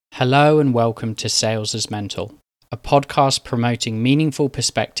Hello and welcome to Sales as Mental, a podcast promoting meaningful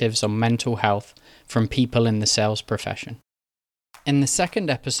perspectives on mental health from people in the sales profession. In the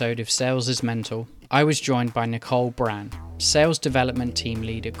second episode of Sales as Mental, I was joined by Nicole Brann, Sales Development Team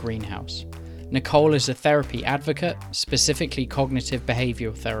Lead at Greenhouse. Nicole is a therapy advocate, specifically cognitive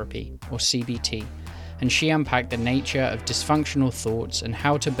behavioral therapy, or CBT, and she unpacked the nature of dysfunctional thoughts and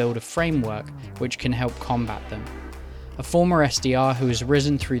how to build a framework which can help combat them. A former SDR who has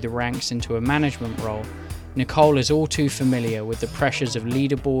risen through the ranks into a management role, Nicole is all too familiar with the pressures of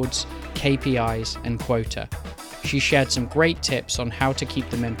leaderboards, KPIs, and quota. She shared some great tips on how to keep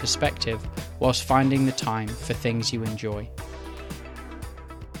them in perspective whilst finding the time for things you enjoy.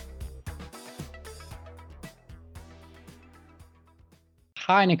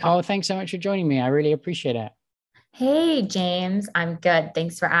 Hi, Nicole. Thanks so much for joining me. I really appreciate it. Hey, James. I'm good.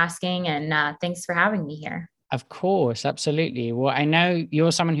 Thanks for asking, and thanks for having me here. Of course, absolutely. Well, I know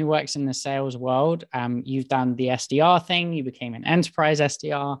you're someone who works in the sales world. You've done the SDR thing, you became an enterprise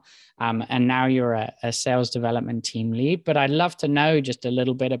SDR, and now you're a sales development team lead. But I'd love to know just a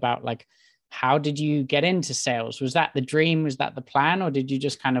little bit about how did you get into sales? Was that the dream? Was that the plan? Or did you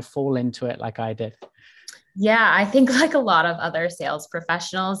just kind of fall into it like I did? Yeah, I think like a lot of other sales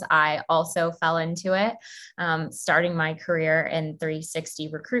professionals, I also fell into it, starting my career in 360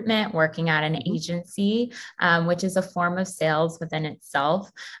 recruitment, working at an agency, which is a form of sales within itself.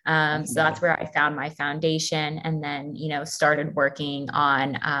 So that's where I found my foundation, and then, started working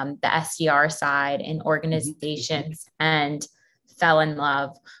on the SDR side in organizations and fell in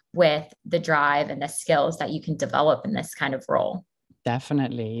love with the drive and the skills that you can develop in this kind of role.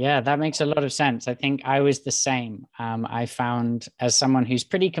 Definitely. Yeah, that makes a lot of sense. I think I was the same. I found, as someone who's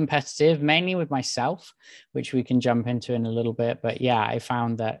pretty competitive, mainly with myself, which we can jump into in a little bit. But yeah, I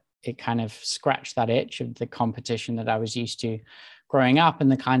found that it kind of scratched that itch of the competition that I was used to growing up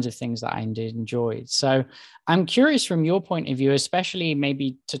and the kinds of things that I did enjoy. So I'm curious from your point of view, especially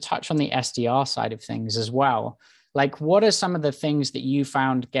maybe to touch on the SDR side of things as well. What are some of the things that you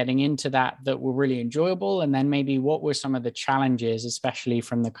found getting into that were really enjoyable? And then maybe what were some of the challenges, especially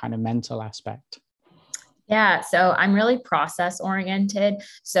from the kind of mental aspect? Yeah, so I'm really process oriented.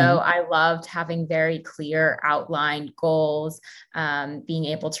 So I loved having very clear outlined goals, being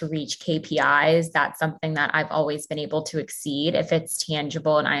able to reach KPIs. That's something that I've always been able to exceed. If it's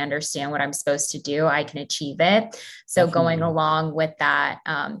tangible and I understand what I'm supposed to do, I can achieve it. So going along with that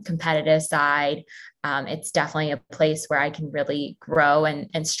competitive side, it's definitely a place where I can really grow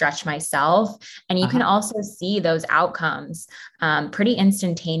and stretch myself. And you can also see those outcomes pretty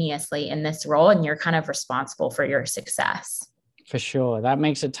instantaneously in this role, and you're kind of responsible for your success. For sure. That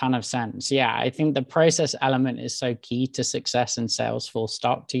makes a ton of sense. Yeah, I think the process element is so key to success in sales, full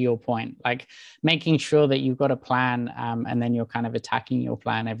stop, to your point, making sure that you've got a plan and then you're kind of attacking your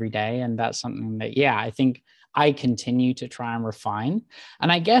plan every day. And that's something that, I think I continue to try and refine.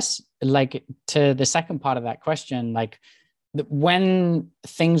 And I guess to the second part of that question, when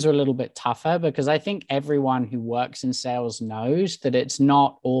things are a little bit tougher, because I think everyone who works in sales knows that it's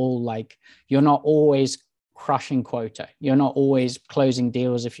not all you're not always crushing quota. You're not always closing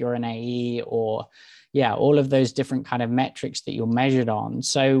deals if you're an AE or all of those different kind of metrics that you're measured on.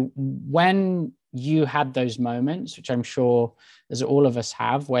 So when you had those moments, which I'm sure as all of us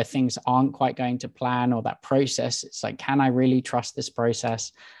have, where things aren't quite going to plan, or that process, it's can I really trust this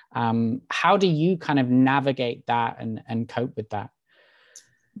process? How do you kind of navigate that and cope with that?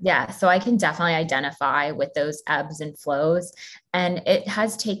 Yeah, so I can definitely identify with those ebbs and flows. And it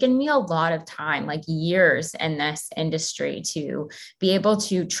has taken me a lot of time, like years in this industry, to be able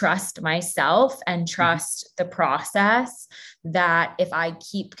to trust myself and trust the process, that if I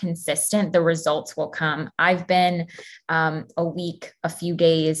keep consistent, the results will come. I've been a week, a few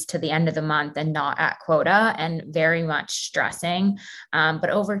days to the end of the month and not at quota, and very much stressing. But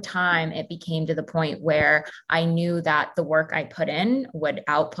over time, it became to the point where I knew that the work I put in would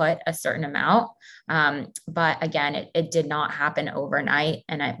output a certain amount. But again, it did not happen overnight,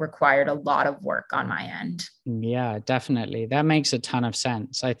 and it required a lot of work on my end. Yeah, definitely. That makes a ton of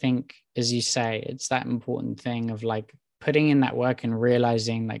sense. I think, as you say, it's that important thing of putting in that work and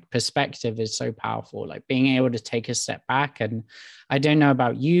realizing perspective is so powerful, being able to take a step back. And I don't know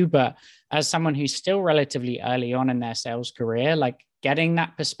about you, but as someone who's still relatively early on in their sales career, getting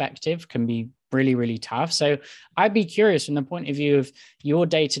that perspective can be really, really tough. So I'd be curious from the point of view of your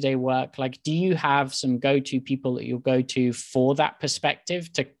day-to-day work, do you have some go-to people that you'll go to for that perspective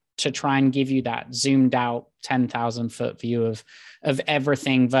to try and give you that zoomed out 10,000 foot view of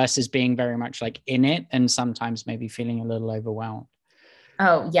everything versus being very much in it and sometimes maybe feeling a little overwhelmed?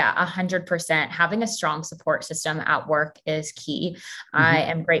 Oh, yeah, 100%. Having a strong support system at work is key. I Mhm.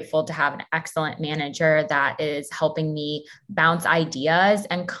 am grateful to have an excellent manager that is helping me bounce ideas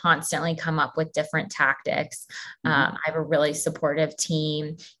and constantly come up with different tactics. Mhm. I have a really supportive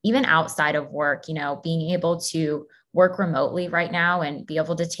team, even outside of work, being able to work remotely right now and be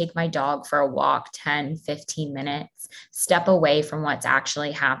able to take my dog for a walk 10, 15 minutes, step away from what's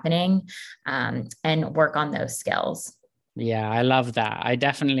actually happening, and work on those skills. Yeah, I love that. I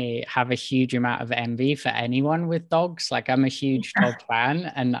definitely have a huge amount of envy for anyone with dogs. Like, I'm a huge dog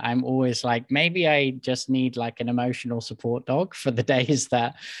fan, and I'm always like, maybe I just need like an emotional support dog for the days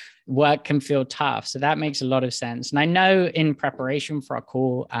that work can feel tough. So that makes a lot of sense. And I know in preparation for our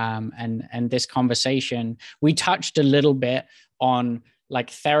call, and this conversation, we touched a little bit on like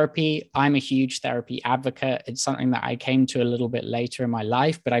therapy. I'm a huge therapy advocate. It's something that I came to a little bit later in my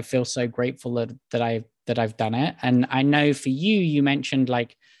life, but I feel so grateful that I've done it. And I know for you, you mentioned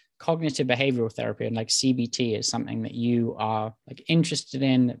like cognitive behavioral therapy, and like CBT is something that you are like interested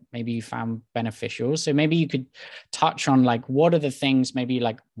in, maybe you found beneficial. So maybe you could touch on like, what are the things, maybe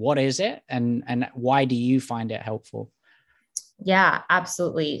like, what is it, and why do you find it helpful? Yeah,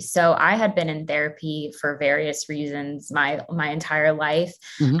 absolutely. So I had been in therapy for various reasons my entire life,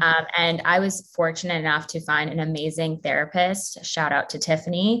 Mm-hmm. and I was fortunate enough to find an amazing therapist. Shout out to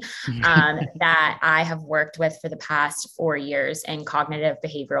Tiffany, that I have worked with for the past 4 years in cognitive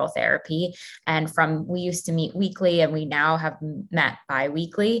behavioral therapy. And from we used to meet weekly, and we now have met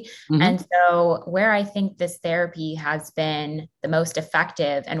bi-weekly. Mm-hmm. And so, where I think this therapy has been the most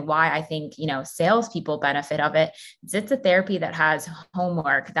effective, and why I think salespeople benefit of it, it's a therapy that has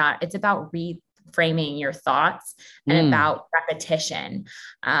homework, that it's about reframing your thoughts and Mm. about repetition.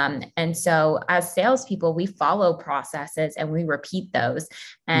 And so, as salespeople, we follow processes and we repeat those.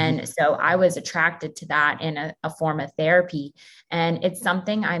 Mm-hmm. And so, I was attracted to that in a form of therapy. And it's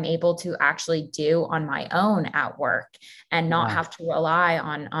something I'm able to actually do on my own at work and not Yeah. have to rely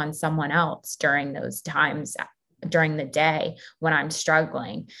on someone else during those times during the day when I'm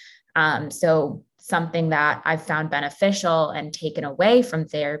struggling. So something that I've found beneficial and taken away from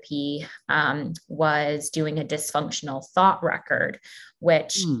therapy, was doing a dysfunctional thought record,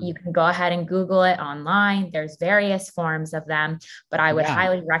 which Mm. you can go ahead and Google it online. There's various forms of them, but I would Yeah.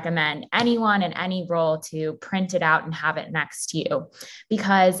 highly recommend anyone in any role to print it out and have it next to you,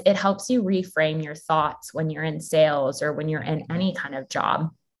 because it helps you reframe your thoughts when you're in sales or when you're in any kind of job.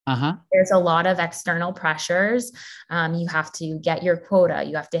 Uh-huh. There's a lot of external pressures. You have to get your quota,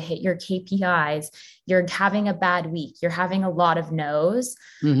 you have to hit your KPIs. You're having a bad week, you're having a lot of no's.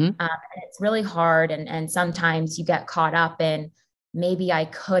 Mm-hmm. And it's really hard. And sometimes you get caught up in, maybe I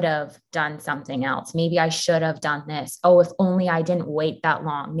could have done something else. Maybe I should have done this. Oh, if only I didn't wait that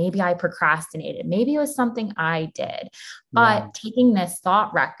long. Maybe I procrastinated. Maybe it was something I did. Yeah. But taking this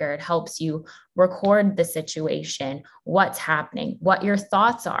thought record helps you record the situation, what's happening, what your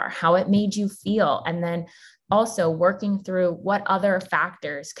thoughts are, how it made you feel, and then also working through what other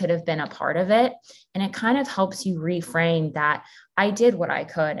factors could have been a part of it. And it kind of helps you reframe that I did what I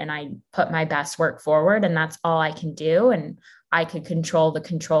could and I put my best work forward, and that's all I can do. And I could control the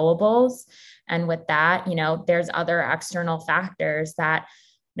controllables. And with that, there's other external factors that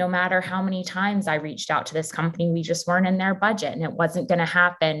no matter how many times I reached out to this company, we just weren't in their budget. And it wasn't going to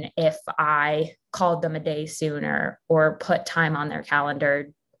happen if I called them a day sooner or put time on their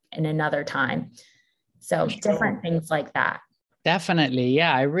calendar in another time. So Sure. different things like that. Definitely.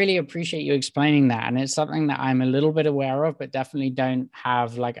 Yeah. I really appreciate you explaining that. And it's something that I'm a little bit aware of, but definitely don't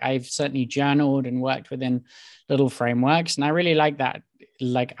have, like, I've certainly journaled and worked within little frameworks. And I really like that,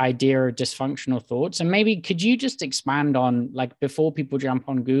 like, idea of dysfunctional thoughts. And maybe could you just expand on, like, before people jump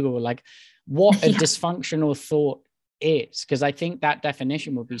on Google, like, what a Yeah. dysfunctional thought is? Because I think that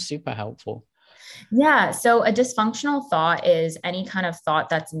definition would be super helpful. Yeah. So a dysfunctional thought is any kind of thought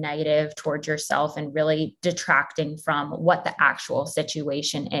that's negative towards yourself and really detracting from what the actual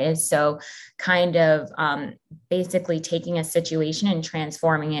situation is. So, kind of basically taking a situation and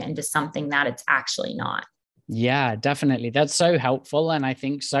transforming it into something that it's actually not. Yeah, definitely. That's so helpful and I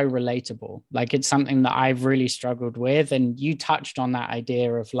think so relatable. Like, it's something that I've really struggled with. And you touched on that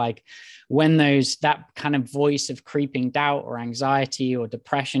idea of like when that kind of voice of creeping doubt or anxiety or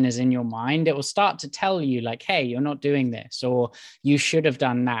depression is in your mind, it will start to tell you like, hey, you're not doing this, or you should have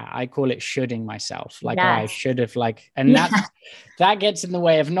done that. I call it shoulding myself. Like, oh, I Yes. should have, like, and Yeah. that gets in the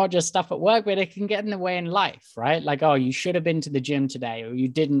way of not just stuff at work, but it can get in the way in life, right? Like, oh, you should have been to the gym today, or you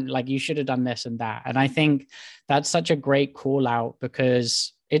didn't, like, you should have done this and that. And I think that's such a great call out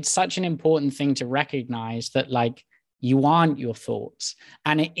because it's such an important thing to recognize that, like, you aren't your thoughts,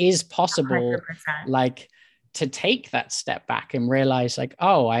 and it is possible, 100%. like, to take that step back and realize like,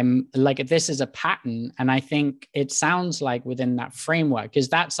 oh, I'm like, this is a pattern. And I think it sounds like within that framework, is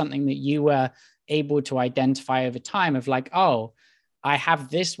that something that you were able to identify over time of like, oh, I have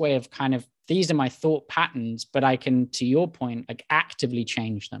this way of kind of, these are my thought patterns, but I can, to your point, like actively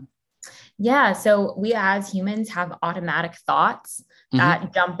change them. Yeah. So we as humans have automatic thoughts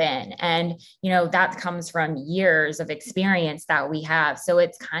that jump in. And, that comes from years of experience that we have. So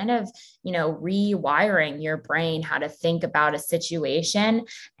it's kind of, rewiring your brain how to think about a situation.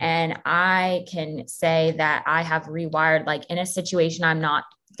 And I can say that I have rewired, like in a situation, I'm not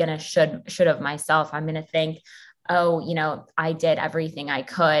gonna should have myself. I'm gonna think, oh, I did everything I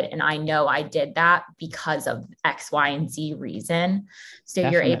could. And I know I did that because of X, Y, and Z reason. So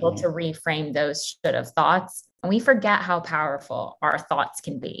you're able Definitely. to reframe those should have thoughts. And we forget how powerful our thoughts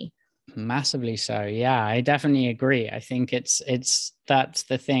can be. Massively so. Yeah, I definitely agree. I think it's that's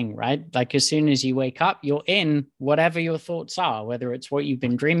the thing, right? Like as soon as you wake up, you're in whatever your thoughts are, whether it's what you've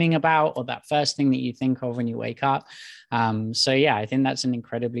been dreaming about or that first thing that you think of when you wake up. So yeah, I think that's an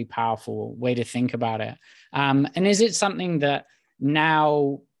incredibly powerful way to think about it. And is it something that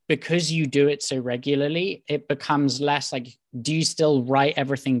now, because you do it so regularly, it becomes less like, do you still write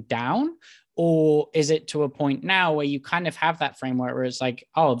everything down? Or is it to a point now where you kind of have that framework where it's like,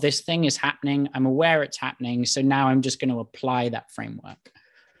 oh, this thing is happening, I'm aware it's happening, so now I'm just going to apply that framework?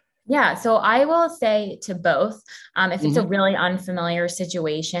 Yeah, so I will say to both. If it's a Mm-hmm. really unfamiliar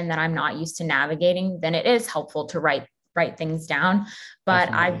situation that I'm not used to navigating, then it is helpful to write things down. But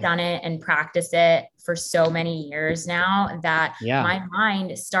I've Definitely. done it and practiced it for so many years now that Yeah. my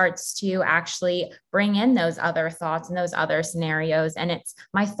mind starts to actually bring in those other thoughts and those other scenarios. And it's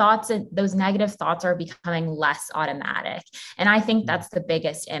my thoughts, those negative thoughts are becoming less automatic. And I think that's the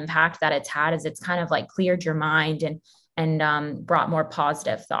biggest impact that it's had, is it's kind of like cleared your mind and brought more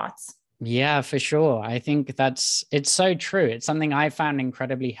positive thoughts. Yeah, for sure. I think it's so true. It's something I found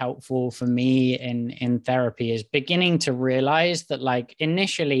incredibly helpful for me in therapy, is beginning to realize that like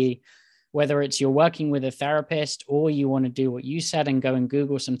initially, whether it's you're working with a therapist or you want to do what you said and go and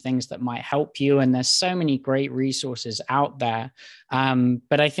Google some things that might help you. And there's so many great resources out there.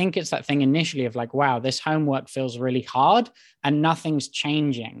 But I think it's that thing initially of like, wow, this homework feels really hard and nothing's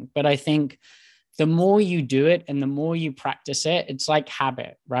changing. But I think the more you do it and the more you practice it, it's like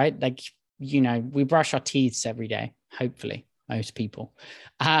habit, right? Like, we brush our teeth every day, hopefully, most people.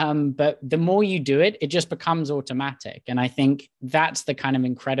 But the more you do it, it just becomes automatic. And I think that's the kind of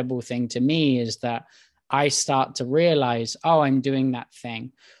incredible thing to me, is that I start to realize, oh, I'm doing that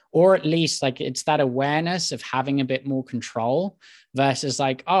thing. Or at least like it's that awareness of having a bit more control versus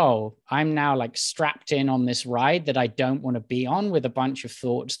like, oh, I'm now like strapped in on this ride that I don't want to be on with a bunch of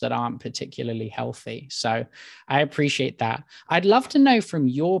thoughts that aren't particularly healthy. So I appreciate that. I'd love to know from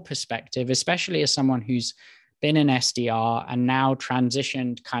your perspective, especially as someone who's been an SDR and now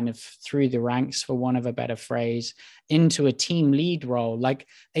transitioned kind of through the ranks, for want of a better phrase, into a team lead role. Like,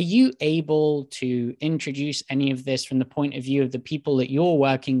 are you able to introduce any of this from the point of view of the people that you're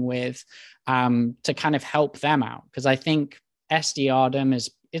working with, to kind of help them out? Because I think SDRdom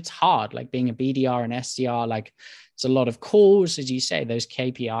it's hard, like being a BDR and SDR, like it's a lot of calls, as you say, those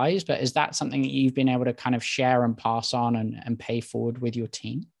KPIs, but is that something that you've been able to kind of share and pass on and pay forward with your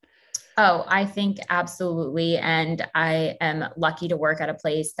team? Oh, I think absolutely. And I am lucky to work at a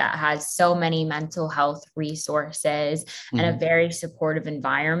place that has so many mental health resources and a Mm-hmm. very supportive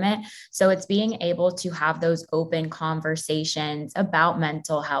environment. So it's being able to have those open conversations about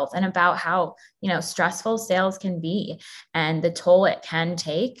mental health and about how, stressful sales can be and the toll it can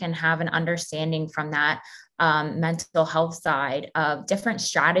take, and have an understanding from that mental health side of different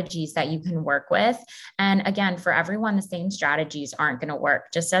strategies that you can work with. And again, for everyone, the same strategies aren't going to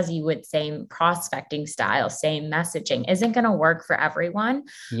work. Just as you would, same prospecting style, same messaging isn't going to work for everyone.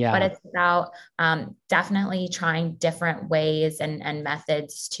 But Yeah. it's about definitely trying different ways and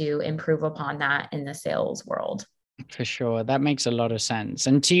methods to improve upon that in the sales world. For sure. That makes a lot of sense.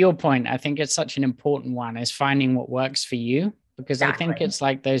 And to your point, I think it's such an important one, is finding what works for you, because I think Exactly. it's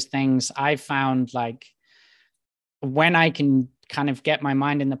like those things I found, like when I can kind of get my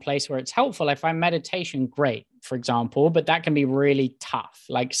mind in the place where it's helpful, I find meditation great, for example, but that can be really tough.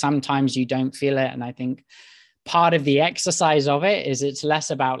 Like sometimes you don't feel it. And I think part of the exercise of it is it's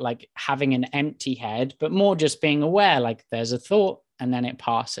less about like having an empty head, but more just being aware, like there's a thought and then it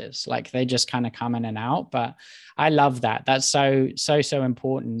passes. Like they just kind of come in and out. But I love that. That's so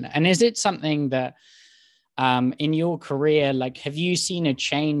important. And is it something that in your career, like, have you seen a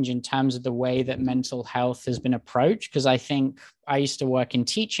change in terms of the way that mental health has been approached? Because I think I used to work in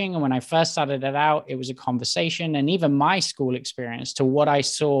teaching, and when I first started it out, it was a conversation. And even my school experience to what I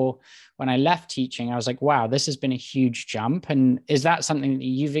saw when I left teaching, I was like, wow, this has been a huge jump. And is that something that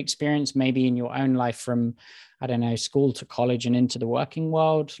you've experienced maybe in your own life from, I don't know, school to college and into the working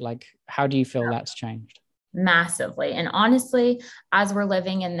world? Like, how do you feel that's changed? Massively. And honestly, as we're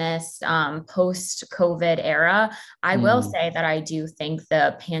living in this post-COVID era, I will say that I do think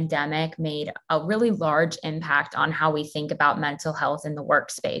the pandemic made a really large impact on how we think about mental health in the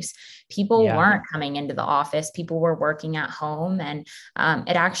workspace. People weren't coming into the office, people were working at home, and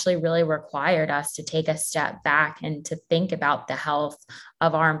it actually really required us to take a step back and to think about the health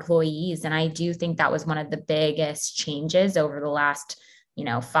of our employees. And I do think that was one of the biggest changes over the last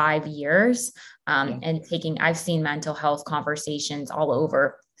 5 years. And I've seen mental health conversations all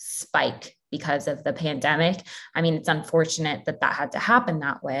over spike because of the pandemic. I mean, it's unfortunate that that had to happen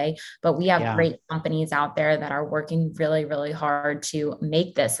that way, but we have great companies out there that are working really, really hard to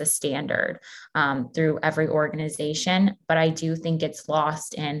make this a standard through every organization. But I do think it's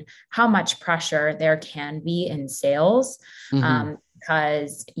lost in how much pressure there can be in sales.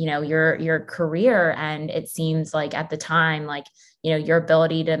 Because your career, and it seems like at the time, like your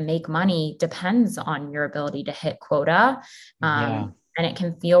ability to make money depends on your ability to hit quota, and it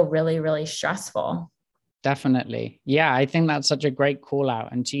can feel really, really stressful. Definitely. Yeah, I think that's such a great call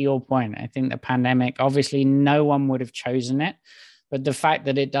out. And to your point, I think the pandemic, obviously no one would have chosen it, but the fact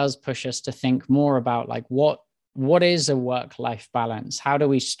that it does push us to think more about like what is a work-life balance? How do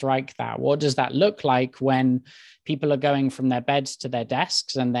we strike that? What does that look like when people are going from their beds to their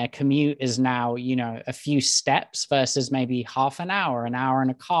desks and their commute is now, a few steps versus maybe half an hour in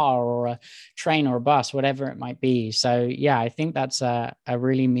a car or a train or a bus, whatever it might be. So yeah, I think that's a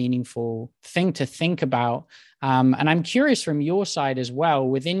really meaningful thing to think about. And I'm curious from your side as well,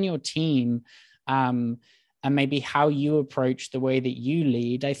 within your team, and maybe how you approach the way that you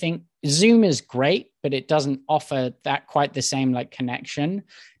lead. I think Zoom is great, but it doesn't offer that quite the same like connection.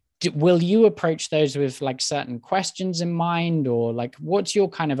 Will you approach those with like certain questions in mind, or like what's your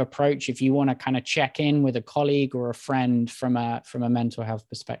kind of approach if you want to kind of check in with a colleague or a friend from a mental health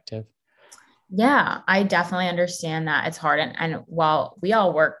perspective? Yeah, I definitely understand that it's hard. And while we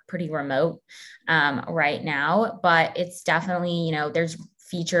all work pretty remote right now, but it's definitely, there's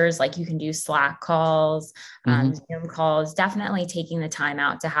features like you can do Slack calls, Zoom calls, definitely taking the time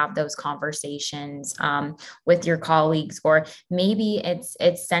out to have those conversations with your colleagues, or maybe it's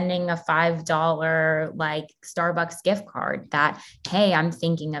sending a $5 like Starbucks gift card that, hey, I'm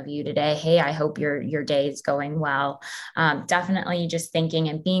thinking of you today. Hey, I hope your day is going well. Definitely just thinking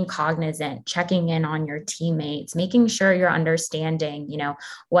and being cognizant, checking in on your teammates, making sure you're understanding,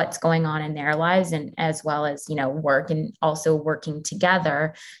 what's going on in their lives, and as well as, work, and also working together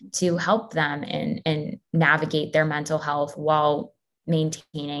to help them and navigate their mental health while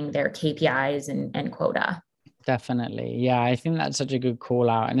maintaining their KPIs and quota. Definitely. Yeah, I think that's such a good call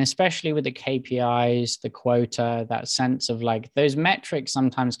out. And especially with the KPIs, the quota, that sense of like those metrics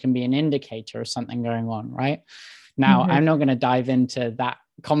sometimes can be an indicator of something going on, right? Now, I'm not going to dive into that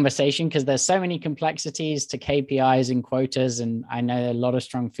conversation because there's so many complexities to KPIs and quotas, and I know a lot of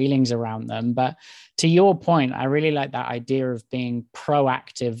strong feelings around them. But to your point, I really like that idea of being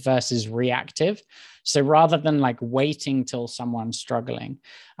proactive versus reactive. So rather than like waiting till someone's struggling,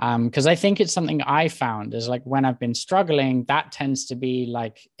 because I think it's something I found is like when I've been struggling, that tends to be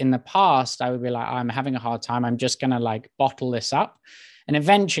like in the past, I would be like, I'm having a hard time, I'm just going to like bottle this up. And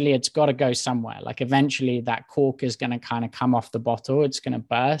eventually it's got to go somewhere. Like eventually that cork is going to kind of come off the bottle. It's going to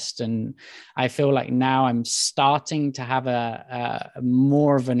burst. And I feel like now I'm starting to have a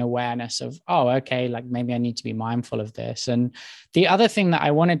more of an awareness of, oh, okay, like maybe I need to be mindful of this. And the other thing that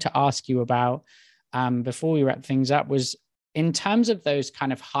I wanted to ask you about before we wrap things up was in terms of those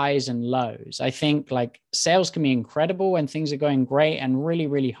kind of highs and lows. I think like sales can be incredible when things are going great, and really,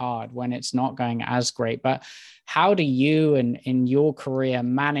 really hard when it's not going as great. But how do you and in your career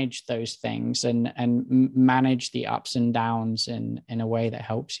manage those things and manage the ups and downs in a way that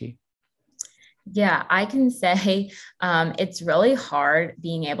helps you? Yeah, I can say it's really hard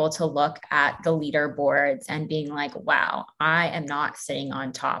being able to look at the leaderboards and being like, wow, I am not sitting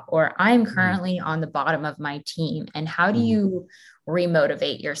on top, or I'm currently on the bottom of my team. And how do you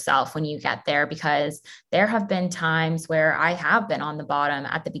remotivate yourself when you get there, because there have been times where I have been on the bottom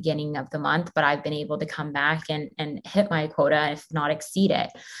at the beginning of the month, but I've been able to come back and hit my quota, if not exceed it.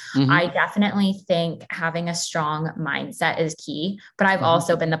 I definitely think having a strong mindset is key, but I've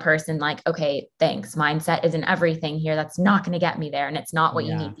also been the person like, okay, thanks. Mindset isn't everything here. That's not going to get me there. And it's not what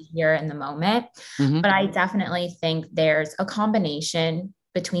you need to hear in the moment. But I definitely think there's a combination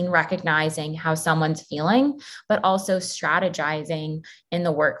between recognizing how someone's feeling, but also strategizing in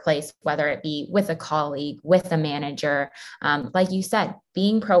the workplace, whether it be with a colleague, with a manager. Like you said,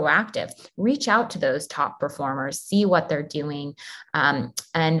 being proactive, reach out to those top performers, see what they're doing. And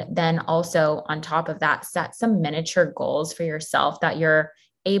then also on top of that, set some miniature goals for yourself that you're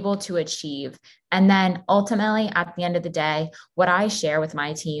able to achieve. And then ultimately, at the end of the day, what I share with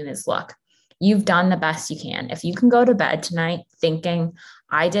my team is, look, you've done the best you can. If you can go to bed tonight thinking,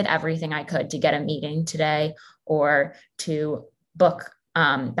 I did everything I could to get a meeting today or to book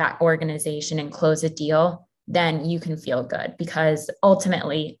that organization and close a deal, then you can feel good, because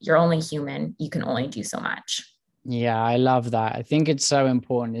ultimately you're only human. You can only do so much. Yeah, I love that. I think it's so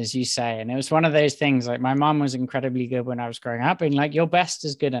important, as you say. And it was one of those things, like my mom was incredibly good when I was growing up, and like your best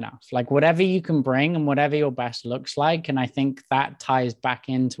is good enough, like whatever you can bring and whatever your best looks like. And I think that ties back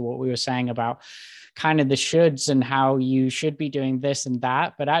into what we were saying about kind of the shoulds and how you should be doing this and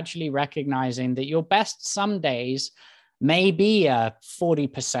that, but actually recognizing that your best some days may be a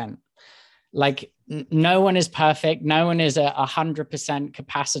 40%. Like no one is perfect. No one is 100%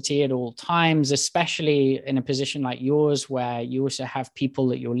 capacity at all times, especially in a position like yours, where you also have people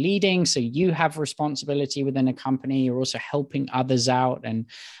that you're leading. So you have responsibility within a company. You're also helping others out and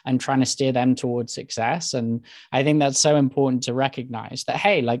trying to steer them towards success. And I think that's so important to recognize that,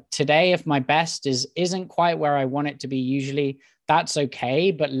 hey, like today, if my best isn't quite where I want it to be, usually that's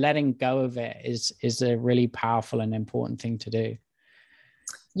okay. But letting go of it is a really powerful and important thing to do.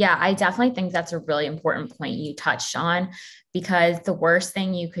 Yeah, I definitely think that's a really important point you touched on, because the worst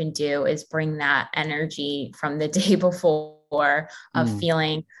thing you can do is bring that energy from the day before of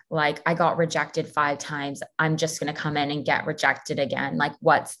feeling like I got rejected 5 times. I'm just going to come in and get rejected again. Like,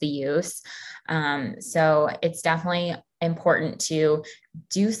 what's the use? So it's definitely important to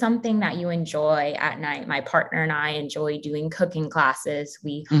do something that you enjoy at night. My partner and I enjoy doing cooking classes.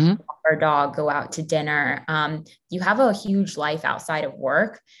 We walk our dog, go out to dinner. You have a huge life outside of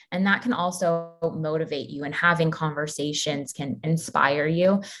work, and that can also motivate you, and having conversations can inspire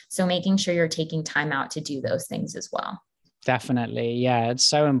you. So making sure you're taking time out to do those things as well. Definitely. Yeah. It's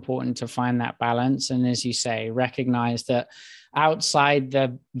so important to find that balance. And as you say, recognize that outside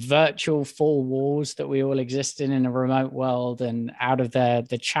the virtual four walls that we all exist in a remote world, and out of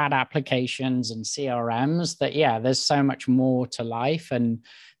the chat applications and CRMs, that, yeah, there's so much more to life, and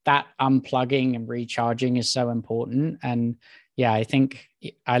that unplugging and recharging is so important. And yeah, I think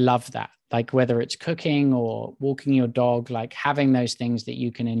I love that. Like whether it's cooking or walking your dog, like having those things that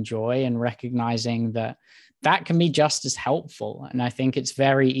you can enjoy and recognizing that that can be just as helpful. And I think it's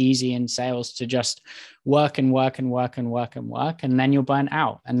very easy in sales to just work and work and work and work and work, and then you'll burn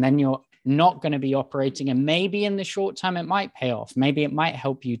out, and then you're not going to be operating. And maybe in the short term, it might pay off. Maybe it might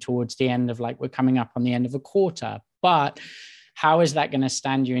help you towards the end of, like, we're coming up on the end of a quarter, but how is that going to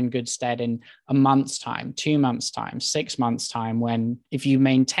stand you in good stead in a month's time, 2 months' time, 6 months' time, when if you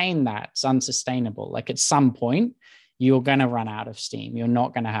maintain that, it's unsustainable. Like at some point, you're going to run out of steam. You're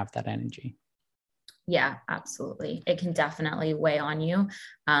not going to have that energy. Yeah, absolutely. It can definitely weigh on you,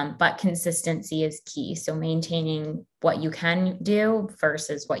 but consistency is key. So maintaining what you can do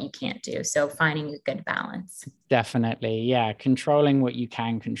versus what you can't do. So finding a good balance. Definitely. Yeah. Controlling what you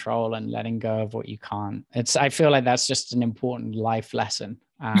can control and letting go of what you can't. I feel like that's just an important life lesson.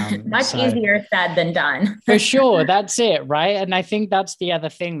 Much easier said than done. For sure. That's it. Right. And I think that's the other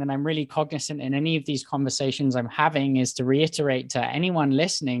thing that I'm really cognizant in any of these conversations I'm having, is to reiterate to anyone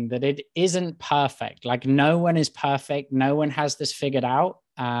listening that it isn't perfect. Like no one is perfect. No one has this figured out.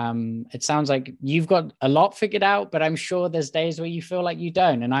 It sounds like you've got a lot figured out, but I'm sure there's days where you feel like you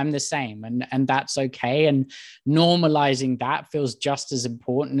don't, and I'm the same, and that's okay. And normalizing that feels just as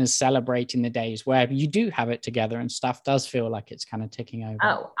important as celebrating the days where you do have it together and stuff does feel like it's kind of ticking over.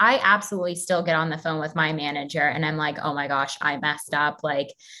 Oh, I absolutely still get on the phone with my manager and I'm like, oh my gosh, I messed up.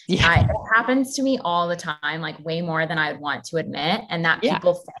 Like it happens to me all the time, like way more than I would want to admit. And that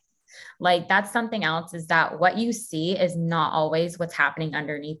people think Like that's something else, is that what you see is not always what's happening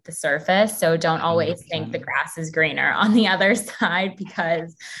underneath the surface. So don't always think the 100%. grass is greener on the other side,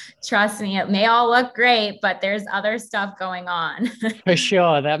 because trust me, it may all look great, but there's other stuff going on. For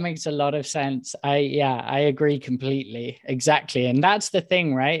sure. That makes a lot of sense. I agree completely. Exactly. And that's the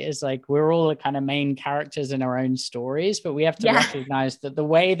thing, right? Is like we're all the kind of main characters in our own stories, but we have to Yeah. recognize that the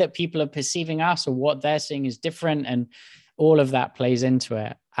way that people are perceiving us or what they're seeing is different. And all of that plays into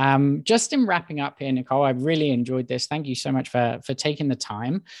it. Just in wrapping up here, Nicole, I've really enjoyed this. Thank you so much for taking the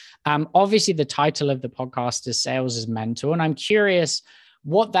time. Obviously, the title of the podcast is Sales as Mentor, and I'm curious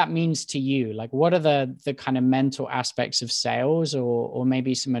what that means to you. Like, what are the kind of mental aspects of sales, or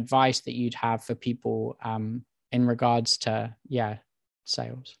maybe some advice that you'd have for people in regards to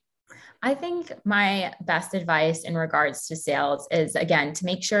sales? I think my best advice in regards to sales is, again, to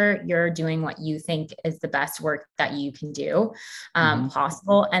make sure you're doing what you think is the best work that you can do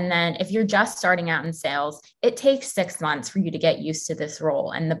possible. And then if you're just starting out in sales, it takes 6 months for you to get used to this role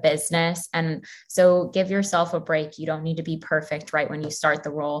and the business. And so give yourself a break. You don't need to be perfect right when you start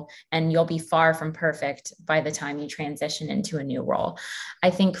the role, and you'll be far from perfect by the time you transition into a new role. I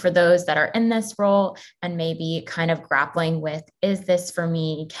think for those that are in this role and maybe kind of grappling with, is this for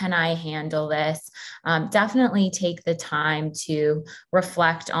me? Can I handle this? Definitely take the time to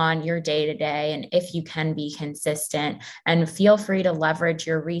reflect on your day to day, and if you can be consistent, and feel free to leverage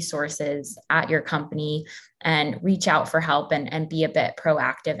your resources at your company and reach out for help, and be a bit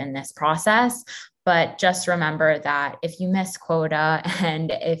proactive in this process. But just remember that if you miss quota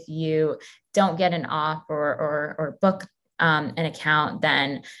and if you don't get an op or book an account,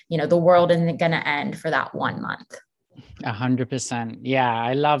 then the world isn't going to end for that 1 month. 100%. Yeah,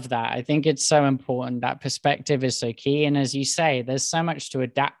 I love that. I think it's so important. That perspective is so key. And as you say, there's so much to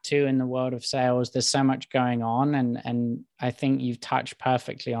adapt to in the world of sales. There's so much going on. And I think you've touched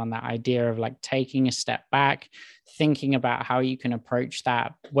perfectly on that idea of like taking a step back, thinking about how you can approach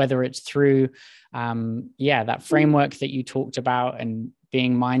that, whether it's through, that framework that you talked about and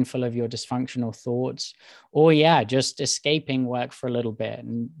being mindful of your dysfunctional thoughts, or just escaping work for a little bit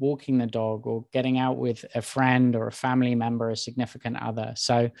and walking the dog, or getting out with a friend or a family member, a significant other.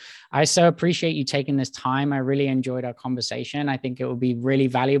 So I so appreciate you taking this time. I really enjoyed our conversation. I think it will be really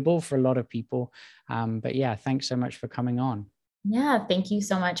valuable for a lot of people. But thanks so much for coming on. Yeah, thank you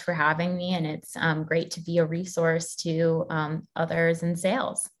so much for having me. And it's great to be a resource to others in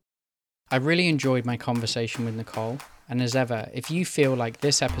sales. I really enjoyed my conversation with Nicole. And as ever, if you feel like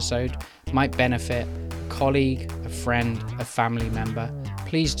this episode might benefit a colleague, a friend, a family member,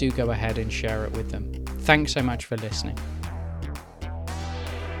 please do go ahead and share it with them. Thanks so much for listening.